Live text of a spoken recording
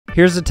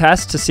Here's a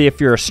test to see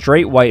if you're a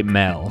straight white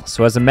male.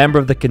 So as a member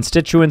of the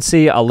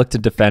constituency, I'll look to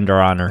defend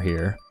our honor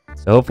here.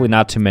 So hopefully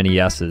not too many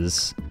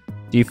yeses.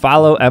 Do you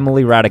follow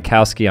Emily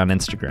Ratajkowski on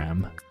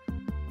Instagram?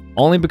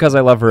 Only because I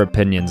love her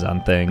opinions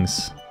on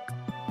things.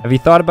 Have you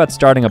thought about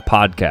starting a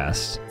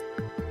podcast?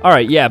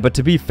 Alright, yeah, but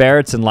to be fair,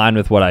 it's in line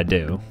with what I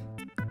do.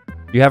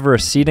 You have a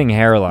receding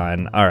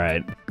hairline.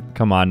 Alright,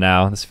 come on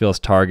now, this feels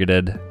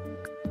targeted.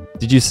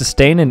 Did you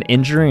sustain an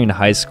injury in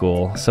high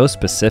school? So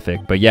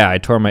specific, but yeah, I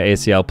tore my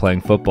ACL playing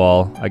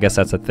football. I guess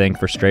that's a thing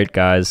for straight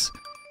guys.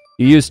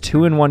 You use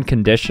 2-in-1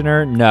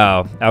 conditioner?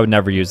 No, I would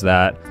never use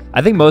that.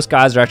 I think most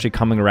guys are actually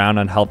coming around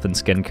on health and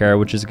skincare,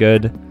 which is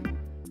good.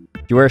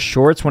 Do you wear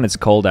shorts when it's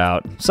cold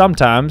out?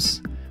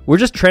 Sometimes. We're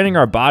just training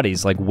our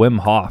bodies like Wim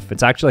Hof.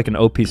 It's actually like an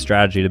OP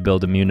strategy to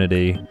build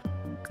immunity.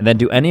 And then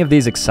do any of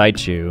these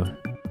excite you?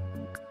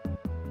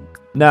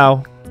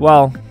 No.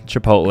 Well,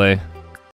 Chipotle.